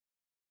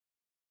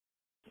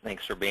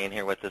Thanks for being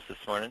here with us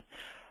this morning.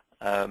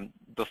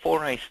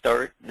 Before I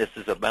start, this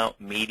is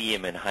about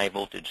medium and high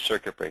voltage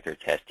circuit breaker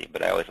testing,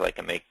 but I always like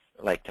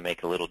to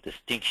make a little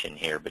distinction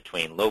here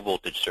between low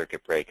voltage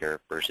circuit breaker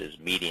versus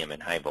medium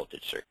and high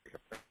voltage circuit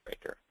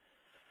breaker.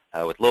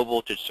 With low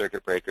voltage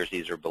circuit breakers,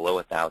 these are below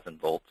 1,000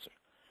 volts,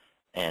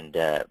 and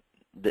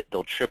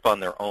they'll trip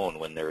on their own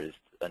when there is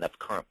enough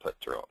current put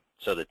through them.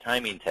 So the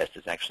timing test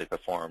is actually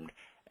performed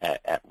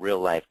at real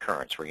life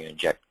currents, where you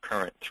inject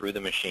current through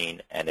the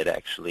machine, and it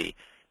actually,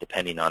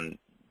 depending on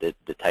the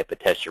type of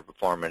test you're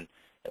performing,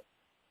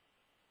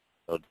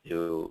 it'll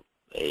do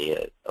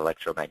a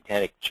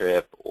electromagnetic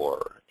trip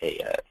or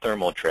a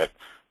thermal trip,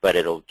 but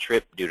it'll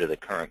trip due to the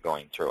current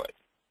going through it.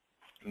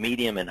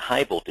 Medium and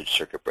high voltage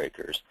circuit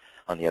breakers,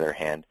 on the other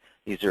hand,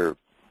 these are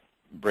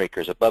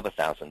breakers above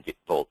 1,000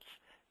 volts,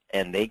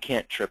 and they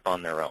can't trip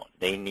on their own.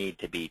 They need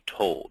to be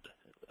told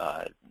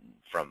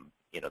from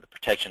the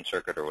protection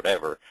circuit or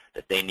whatever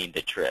that they need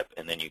to trip,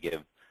 and then you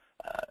give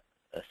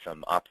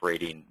some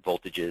operating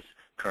voltages.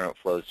 Current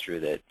flows through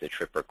the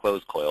trip or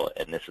close coil,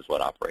 and this is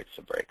what operates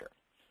the breaker.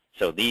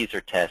 So these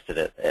are tested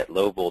at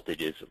low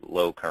voltages,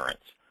 low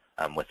currents,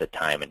 with a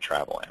time and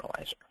travel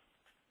analyzer.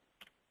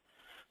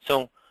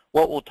 So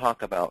what we'll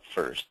talk about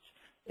first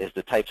is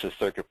the types of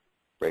circuit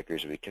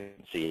breakers we can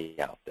see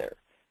out there.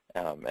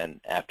 And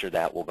after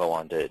that, we'll go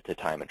on to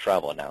time and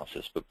travel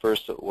analysis. But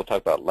first, we'll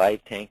talk about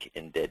live tank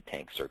and dead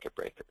tank circuit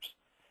breakers.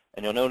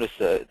 And you'll notice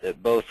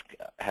that both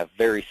have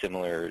very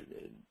similar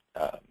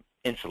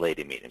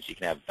insulated mediums. You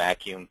can have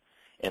vacuum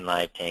in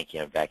live tank, you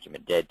have vacuum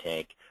in dead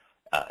tank.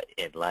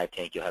 In live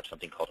tank, you'll have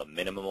something called a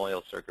minimum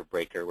oil circuit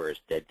breaker, whereas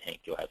dead tank,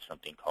 you'll have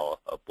something called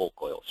a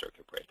bulk oil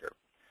circuit breaker.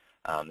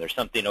 There's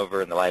something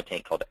over in the live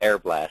tank called air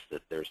blast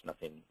that there's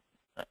nothing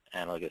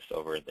analogous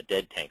over in the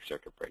dead tank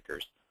circuit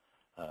breakers.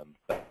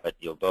 But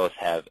you'll both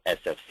have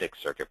SF6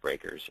 circuit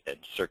breakers and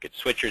circuit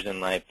switchers in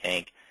live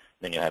tank.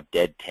 Then you'll have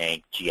dead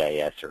tank,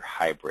 GIS, or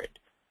hybrid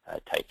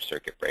type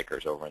circuit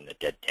breakers over in the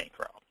dead tank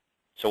realm.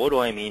 So what do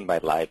I mean by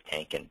live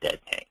tank and dead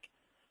tank?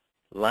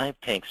 Live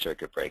tank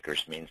circuit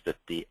breakers means that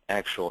the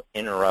actual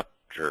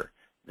interrupter,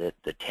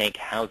 the tank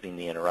housing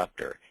the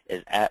interrupter,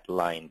 is at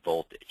line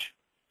voltage.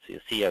 So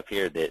you'll see up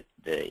here that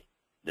the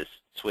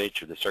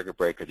switch or the circuit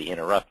breaker, the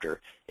interrupter,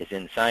 is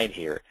inside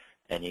here,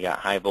 and you got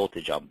high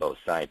voltage on both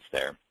sides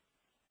there.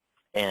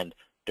 And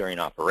during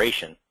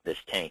operation, this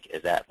tank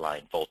is at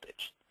line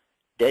voltage.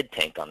 Dead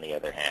tank, on the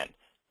other hand,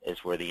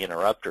 is where the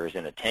interrupter is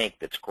in a tank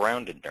that's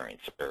grounded during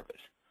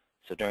service.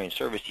 So during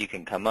service, you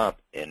can come up,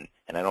 and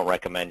I don't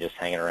recommend just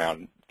hanging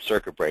around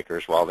circuit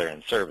breakers while they're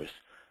in service,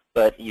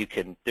 but you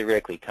can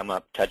theoretically come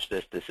up, touch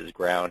this is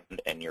ground,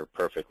 and you're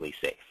perfectly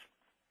safe.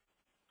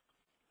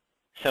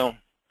 So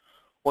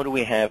what do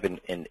we have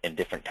in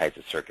different types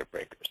of circuit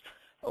breakers?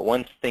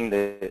 One thing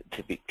to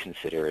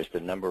consider is the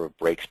number of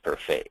breaks per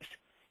phase.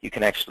 You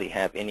can actually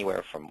have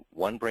anywhere from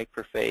 1 break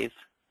per phase,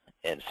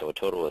 and so a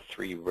total of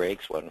 3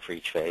 breaks, 1 for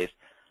each phase,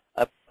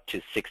 up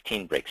to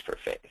 16 breaks per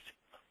phase.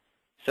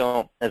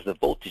 So as the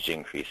voltage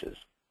increases,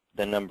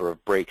 the number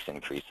of breaks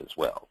increase as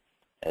well.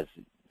 As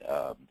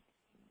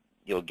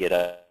you'll get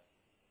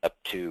up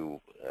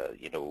to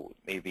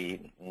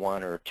maybe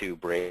 1 or 2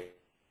 breaks,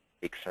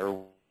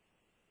 or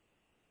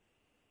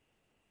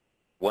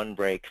 1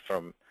 break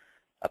from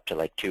up to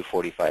like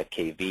 245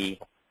 kV,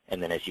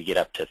 and then as you get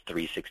up to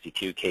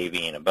 362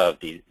 kV and above,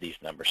 these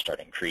numbers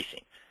start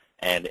increasing.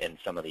 And in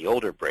some of the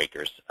older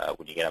breakers,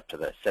 when you get up to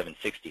the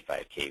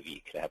 765 kV, you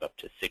could have up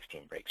to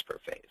 16 breaks per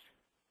phase.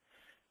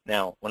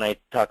 Now, when I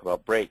talk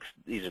about breaks,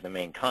 these are the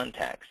main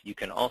contacts. You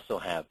can also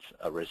have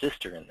a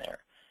resistor in there,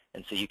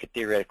 and so you could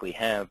theoretically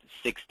have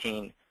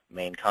 16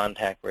 main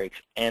contact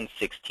breaks and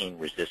 16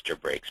 resistor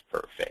breaks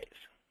per phase.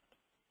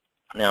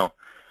 Now,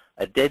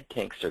 a dead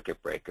tank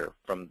circuit breaker,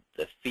 from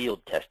the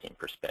field testing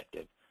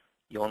perspective,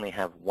 you only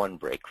have 1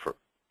 break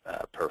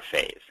per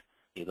phase.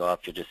 You go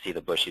off, you'll just see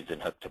the bushings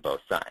and hook to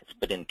both sides.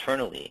 But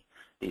internally,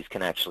 these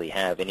can actually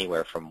have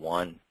anywhere from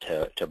 1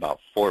 to about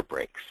 4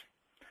 breaks.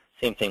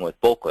 Same thing with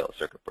bulk oil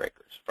circuit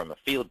breakers. From a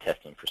field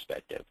testing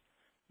perspective,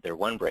 they're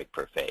 1 break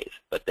per phase,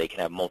 but they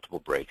can have multiple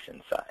breaks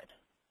inside.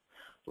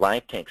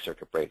 Live tank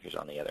circuit breakers,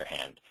 on the other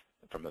hand,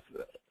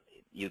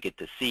 you get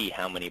to see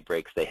how many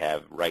breaks they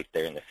have right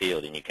there in the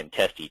field, and you can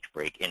test each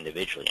break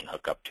individually and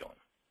hook up to them.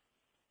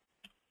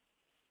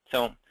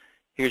 So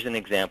here's an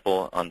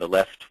example. On the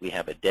left, we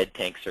have a dead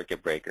tank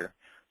circuit breaker.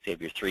 So you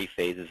have your 3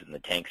 phases, and the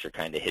tanks are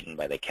kind of hidden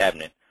by the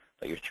cabinet,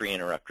 but your 3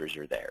 interrupters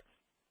are there.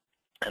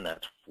 And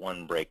that's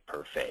 1 break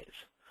per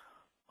phase.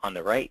 On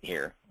the right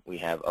here, we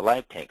have a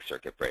live tank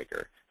circuit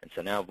breaker. And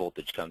so now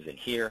voltage comes in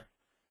here,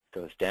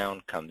 goes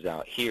down, comes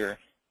out here.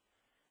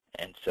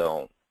 And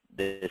so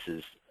this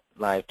is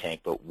live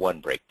tank, but 1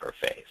 break per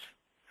phase.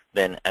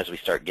 Then as we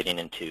start getting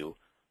into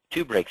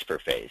 2 breaks per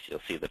phase, you'll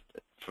see that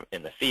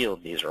in the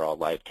field, these are all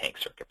live tank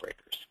circuit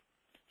breakers.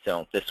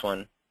 So this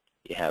one,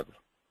 you have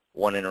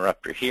 1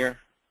 interrupter here,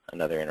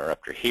 another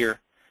interrupter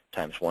here,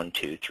 times 1,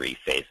 2, 3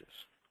 phases.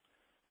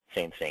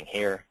 Same thing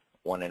here,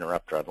 1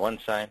 interrupter on one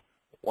side,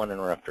 1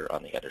 interrupter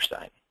on the other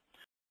side.